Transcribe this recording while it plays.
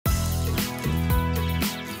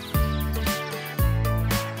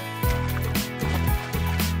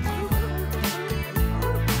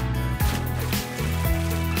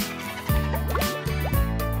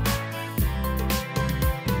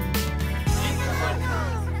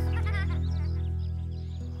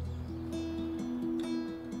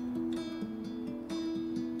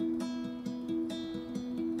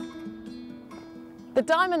The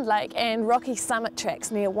Diamond Lake and Rocky Summit tracks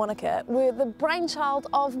near Wanaka were the brainchild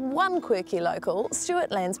of one quirky local, Stuart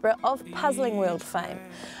Landsborough of Puzzling World fame.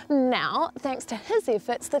 Now, thanks to his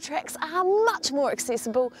efforts, the tracks are much more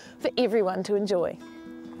accessible for everyone to enjoy.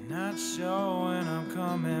 Not sure when I'm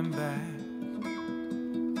coming back,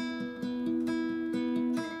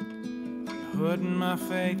 putting my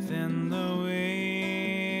faith in the wind.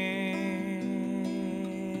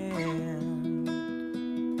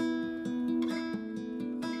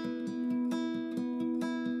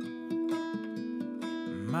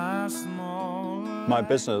 My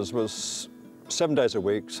business was 7 days a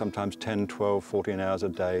week, sometimes 10, 12, 14 hours a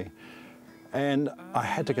day, and I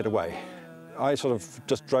had to get away. I sort of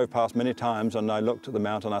just drove past many times and I looked at the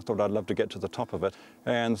mountain. I thought I'd love to get to the top of it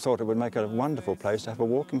and thought it would make a wonderful place to have a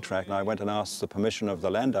walking track. And I went and asked the permission of the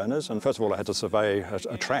landowners, and first of all I had to survey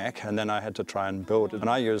a track, and then I had to try and build it. And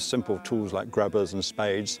I used simple tools like grubbers and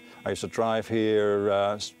spades. I used to drive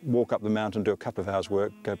here, walk up the mountain, do a couple of hours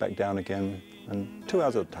work, go back down again, and 2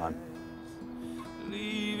 hours at a time.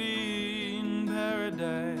 Leaving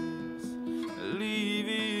paradise,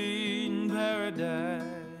 leaving paradise.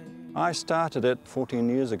 I started it 14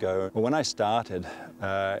 years ago. When I started,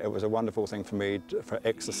 it was a wonderful thing for me for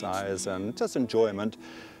exercise and just enjoyment.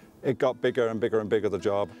 It got bigger and bigger and bigger, the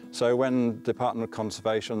job. So when Department of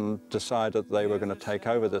Conservation decided they were going to take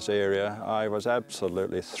over this area, I was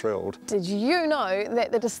absolutely thrilled. Did you know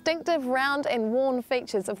that the distinctive round and worn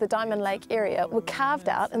features of the Diamond Lake area were carved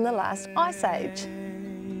out in the last ice age?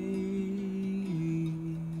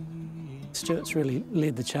 Stuart's really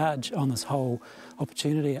led the charge on this whole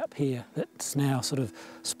opportunity up here that's now sort of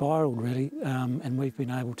spiralled really, and we've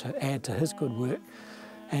been able to add to his good work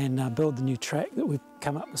and build the new track that we've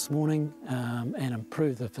come up this morning, and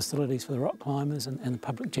improve the facilities for the rock climbers and the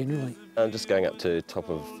public generally. I'm just going up to top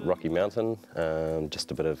of Rocky Mountain,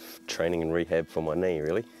 just a bit of training and rehab for my knee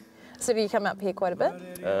really. So do you come up here quite a bit?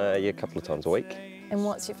 Yeah, a couple of times a week. And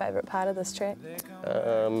what's your favourite part of this track?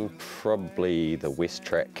 Probably the west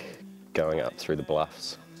track, going up through the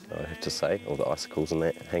bluffs, I have to say. All the icicles and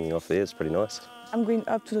that hanging off there is pretty nice. I'm going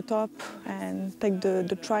up to the top and take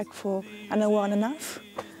the track for an hour and a half,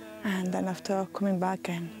 and then after coming back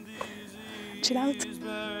and chill out.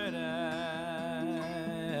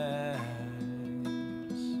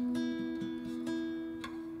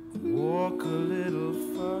 Walk a little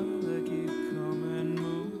further, keep coming,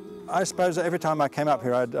 move. I suppose every time I came up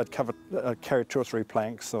here I'd carry 2 or 3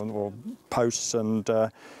 planks or posts, and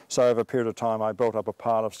so over a period of time I built up a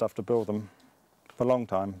pile of stuff to build them for a long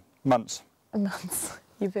time, months. Months.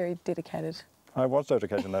 You're very dedicated. I was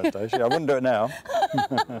dedicated in those days, yeah, I wouldn't do it now.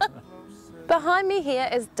 Behind me here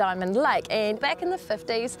is Diamond Lake, and back in the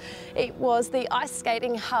 50s it was the ice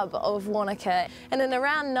skating hub of Wanaka, and in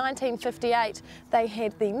around 1958 they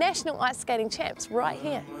had the national ice skating champs right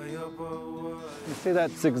here. You see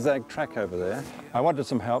that zigzag track over there? I wanted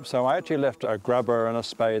some help, so I actually left a grubber and a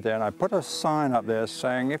spade there, and I put a sign up there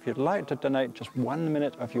saying if you'd like to donate just 1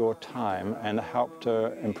 minute of your time and help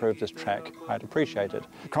to improve this track, I'd appreciate it.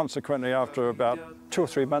 Consequently, after about 2 or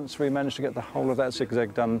 3 months, we managed to get the whole of that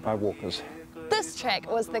zigzag done by walkers. This track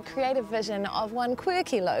was the creative vision of one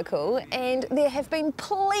quirky local, and there have been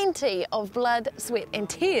plenty of blood, sweat and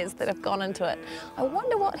tears that have gone into it. I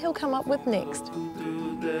wonder what he'll come up with next.